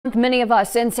Many of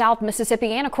us in South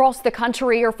Mississippi and across the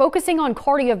country are focusing on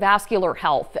cardiovascular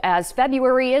health as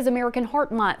February is American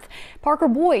Heart Month. Parker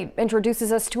Boyd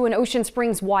introduces us to an Ocean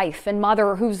Springs wife and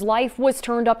mother whose life was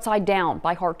turned upside down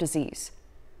by heart disease.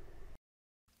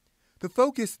 The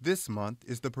focus this month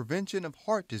is the prevention of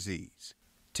heart disease.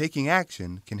 Taking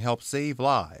action can help save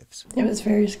lives. It was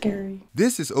very scary.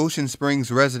 This is Ocean Springs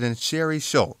resident Sherry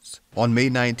Schultz. On May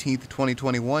 19,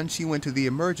 2021, she went to the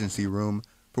emergency room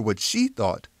for what she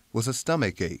thought was a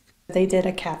stomach ache. They did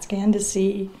a CAT scan to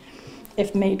see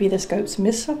if maybe the scopes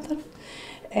missed something,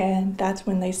 and that's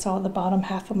when they saw the bottom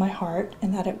half of my heart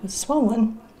and that it was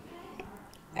swollen.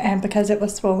 And because it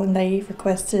was swollen, they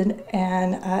requested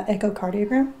an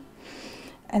echocardiogram,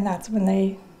 and that's when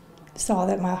they saw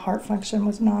that my heart function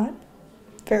was not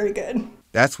very good.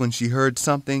 That's when she heard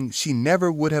something she never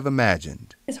would have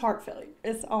imagined. It's heart failure.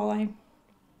 It's all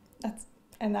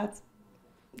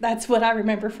that's what I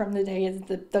remember from the day is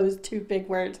those two big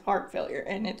words, heart failure,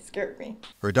 and it scared me.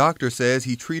 Her doctor says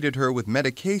he treated her with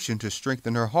medication to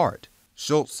strengthen her heart.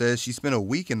 Schultz says she spent a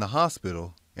week in the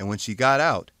hospital, and when she got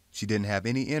out, she didn't have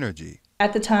any energy.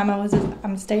 At the time,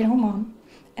 I'm a stay-at-home mom,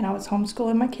 and I was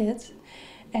homeschooling my kids,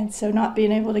 and so not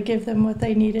being able to give them what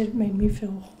they needed made me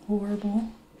feel horrible,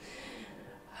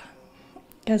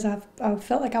 because I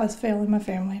felt like I was failing my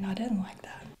family, and I didn't like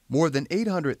that. More than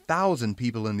 800,000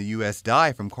 people in the U.S.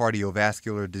 die from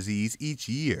cardiovascular disease each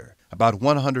year. About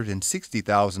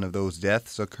 160,000 of those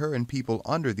deaths occur in people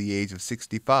under the age of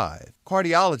 65.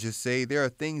 Cardiologists say there are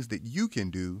things that you can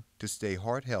do to stay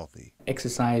heart healthy.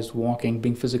 Exercise, walking,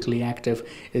 being physically active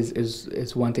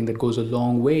is one thing that goes a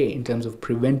long way in terms of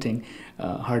preventing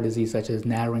heart disease, such as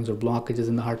narrowings or blockages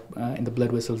in the heart, in the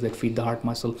blood vessels that feed the heart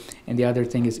muscle. And the other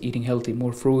thing is eating healthy,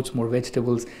 more fruits, more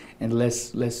vegetables, and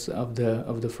less of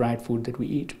the fried food that we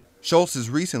eat. Schultz has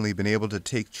recently been able to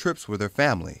take trips with her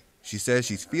family. She says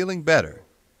she's feeling better,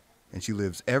 and she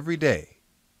lives every day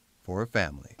for her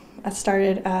family. I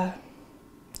started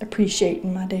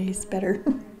appreciating my days better.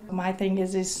 My thing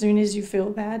is, as soon as you feel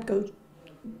bad,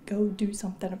 go do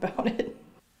something about it.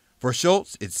 For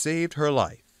Schultz, it saved her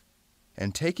life,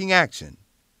 and taking action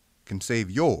can save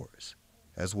yours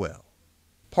as well.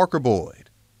 Parker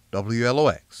Boyd,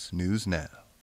 WLOX News Now.